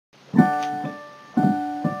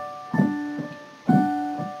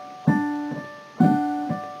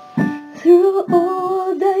Through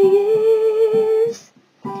all the years,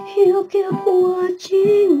 you kept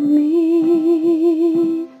watching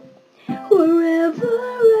me. Wherever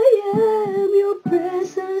I am, your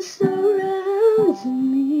presence surrounds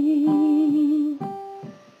me.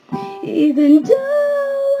 Even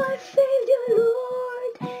though I failed you,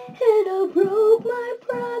 Lord, and I broke my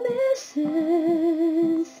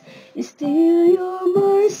promises, still your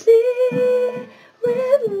mercy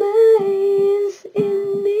remains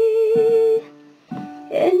in me,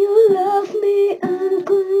 and you love me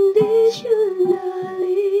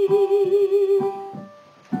unconditionally.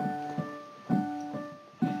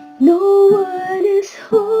 No one is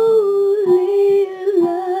holy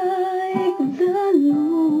like the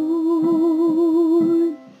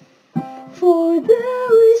Lord, for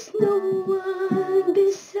there is no one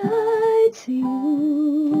besides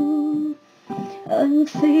you.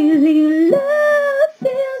 Unfailing love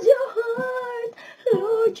fills your heart,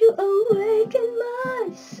 Lord, you awaken my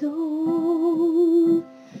soul.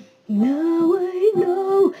 Now I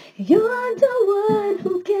know you're the one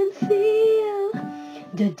who can feel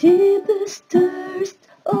the deepest thirst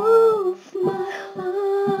of my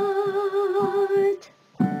heart.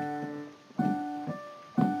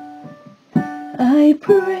 I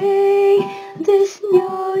pray this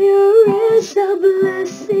new year is a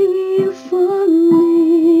blessing for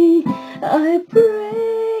me. I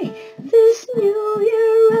pray this new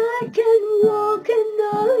year I can walk in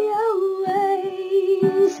all your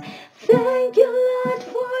ways. Thank you, Lord,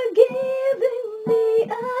 for giving me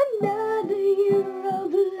another year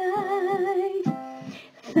of life.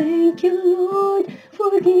 Thank you, Lord,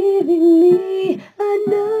 for giving me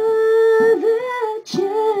another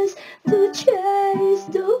chance to change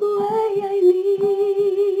the way I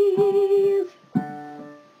live.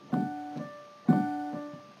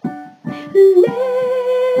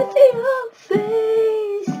 Let your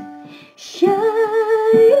face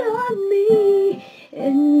shine on me,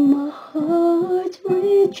 and my heart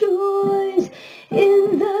rejoice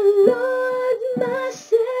in the Lord, my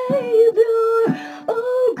Savior.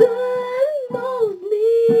 Oh God, mold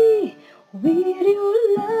me with your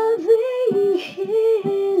loving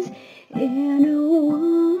hands, and I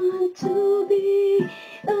want to be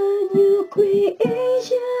a new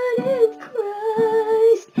creation in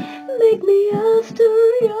Christ. Make me after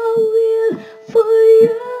your will, for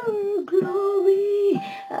your glory.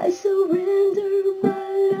 I surrender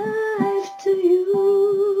my life to you.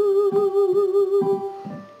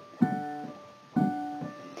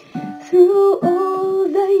 Through all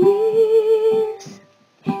the years,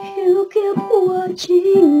 you kept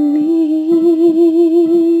watching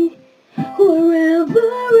me. Wherever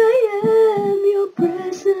I am, your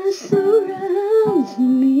presence surrounds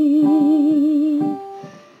me.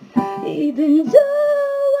 Even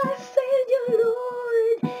though I failed you,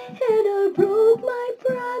 Lord, and I broke my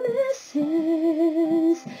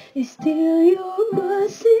promises, still your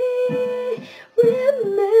mercy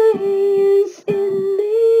remains in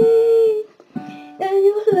me, and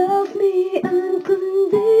you love me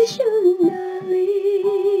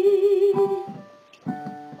unconditionally.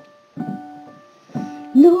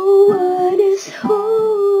 No one is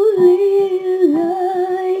holy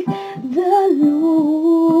like the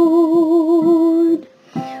Lord,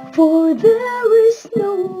 for there is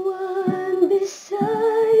no one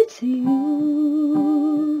besides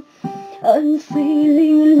you.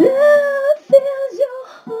 Unfailing love fills your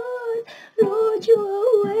heart, Lord, you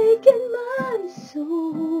awaken my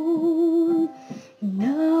soul.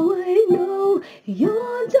 Now I know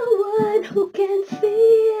you're the one who can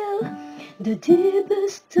feel the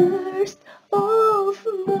deepest thirst of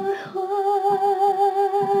my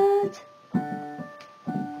heart.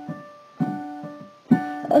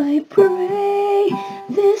 I pray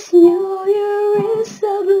this new year is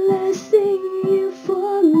a blessing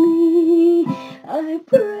for me. I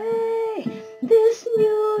pray this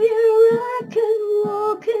new year I can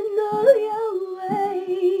walk in all your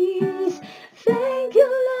ways. Thank you,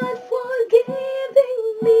 Lord, for giving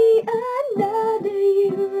me another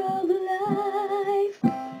year of life.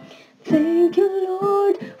 Thank you,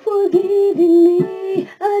 Lord, for giving me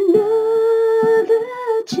another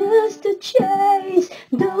chance to change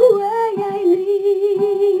the way I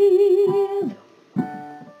live.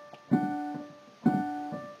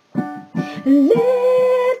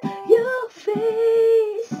 Let your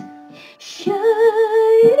face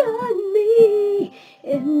shine on me,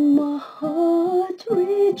 and my heart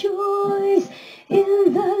rejoice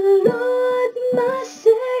in the Lord, my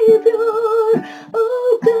Savior.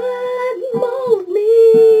 Oh God, mold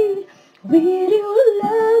me with your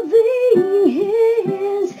loving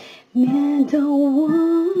hands, and I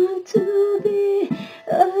want to be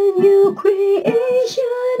a new creature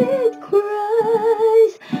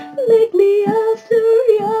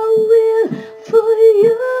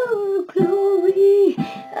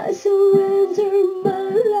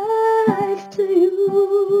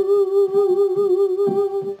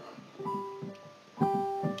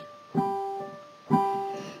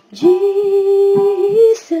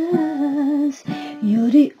You're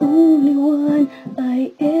the only one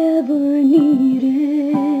I ever needed.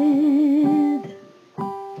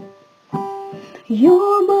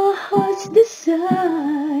 You're my heart's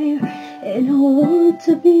desire, and I want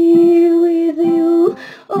to be with you,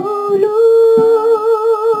 oh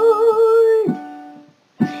Lord.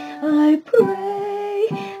 I pray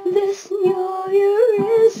this new year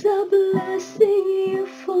is a blessing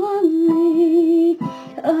for me.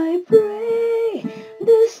 I pray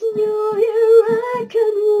this new year I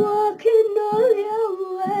can walk in all your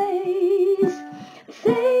ways.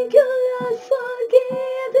 Thank you, Lord, for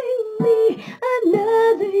giving me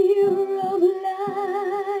another year of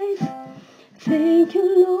life. Thank you,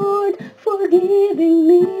 Lord, for giving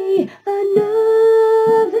me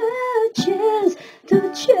another chance to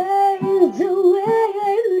change the way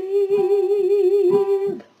I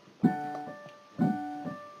live.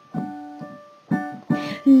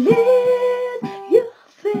 Let your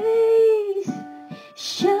face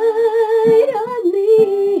shine on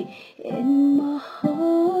me, and my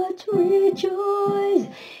heart rejoice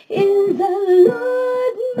in the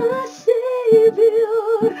Lord my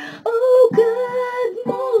Savior. Oh God,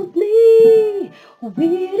 mold me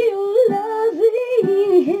with your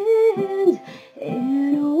loving hands,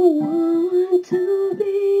 and I want to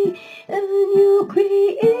be a new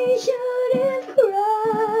creation in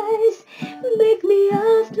Christ. Make me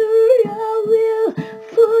after your will,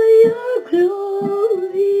 for your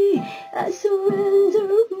glory. I surrender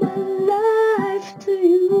my life to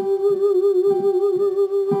you.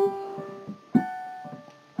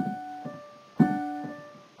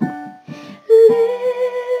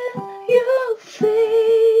 Let your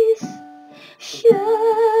face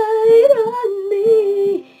shine on me,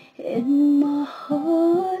 and my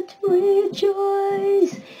heart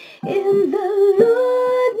rejoice in the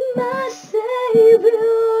Lord my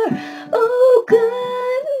Savior. Oh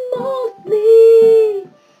God, mold me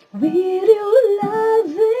with your